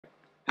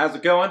How's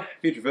it going,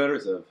 future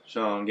voters of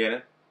Sean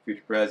Gannon,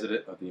 future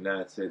President of the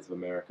United States of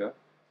America?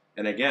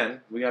 And again,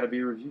 we got a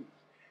beer review.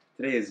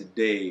 Today is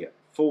day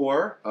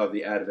 4 of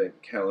the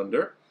Advent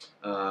Calendar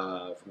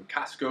from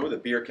Costco, the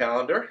beer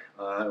calendar.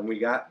 And we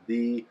got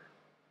the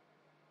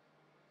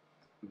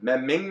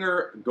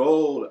Memminger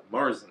Gold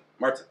Martin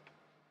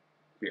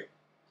beer.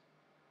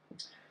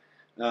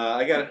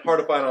 I got it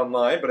hard to find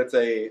online, but it's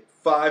a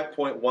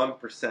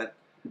 5.1%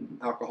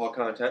 alcohol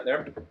content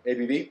there,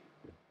 ABV.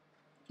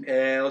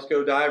 And let's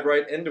go dive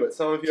right into it.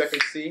 Some of you I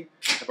can see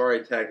I've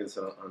already tagged this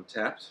on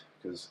Untappd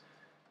because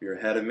you're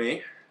ahead of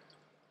me.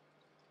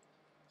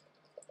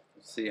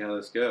 Let's see how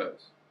this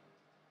goes.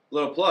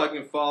 Little plug, you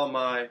can follow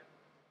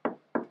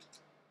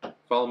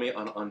me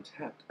on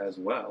Untappd as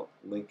well.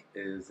 Link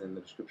is in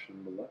the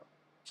description below.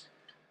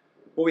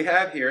 What we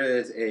have here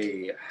is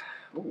a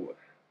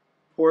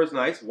pours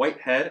nice,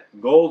 white head,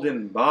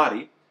 golden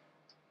body,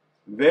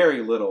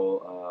 very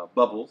little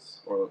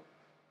bubbles, or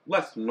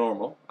less than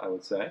normal, I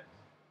would say.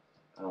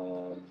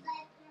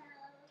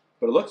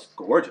 But it looks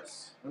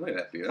gorgeous. Look at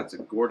that beer. That's a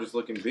gorgeous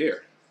looking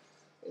beer.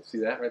 You see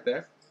that right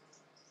there?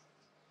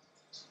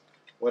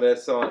 What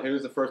is someone?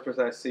 Who's the first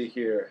person I see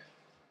here?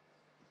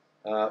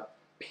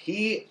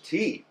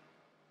 PT.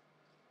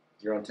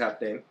 Your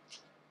Untappd name.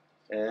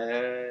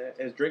 And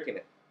is drinking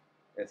it.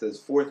 It says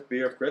 4th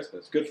beer of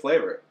Christmas. Good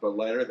flavor, but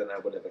lighter than I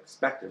would have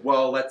expected.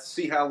 Well, let's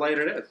see how light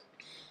it is.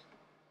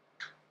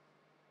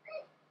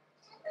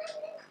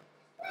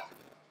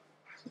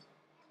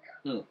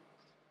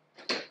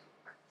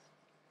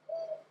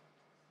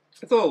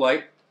 It's a little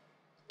light.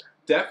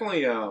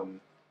 Definitely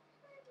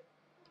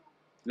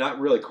not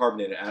really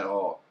carbonated at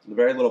all. The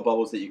very little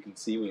bubbles that you can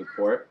see when you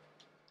pour it.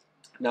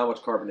 Not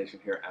much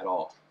carbonation here at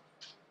all.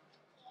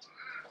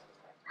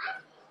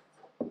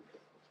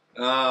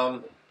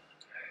 Not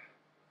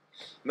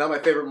my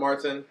favorite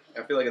Martin.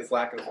 I feel like it's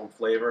lacking some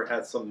flavor. It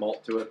has some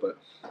malt to it, but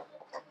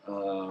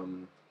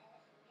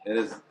it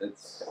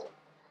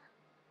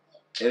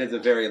is a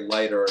very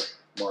lighter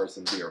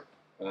Martin beer.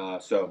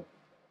 So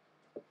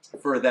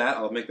for that,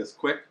 I'll make this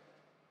quick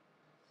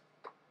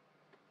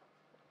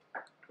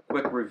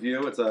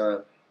review. It's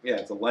a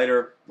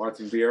lighter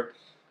Martin beer,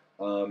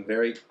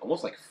 very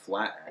almost like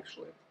flat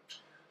actually.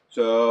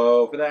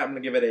 So for that, I'm gonna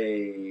give it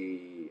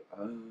a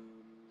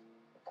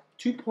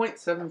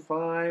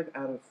 2.75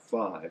 out of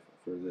 5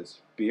 for this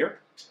beer.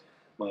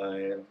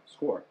 My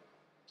score.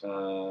 I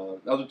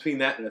was between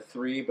that and a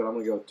 3, but I'm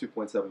gonna go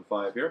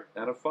 2.75 here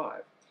out of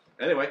 5.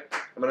 Anyway,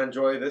 I'm gonna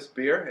enjoy this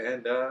beer,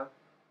 and we'll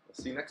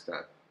see you next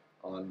time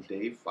on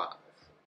day 5.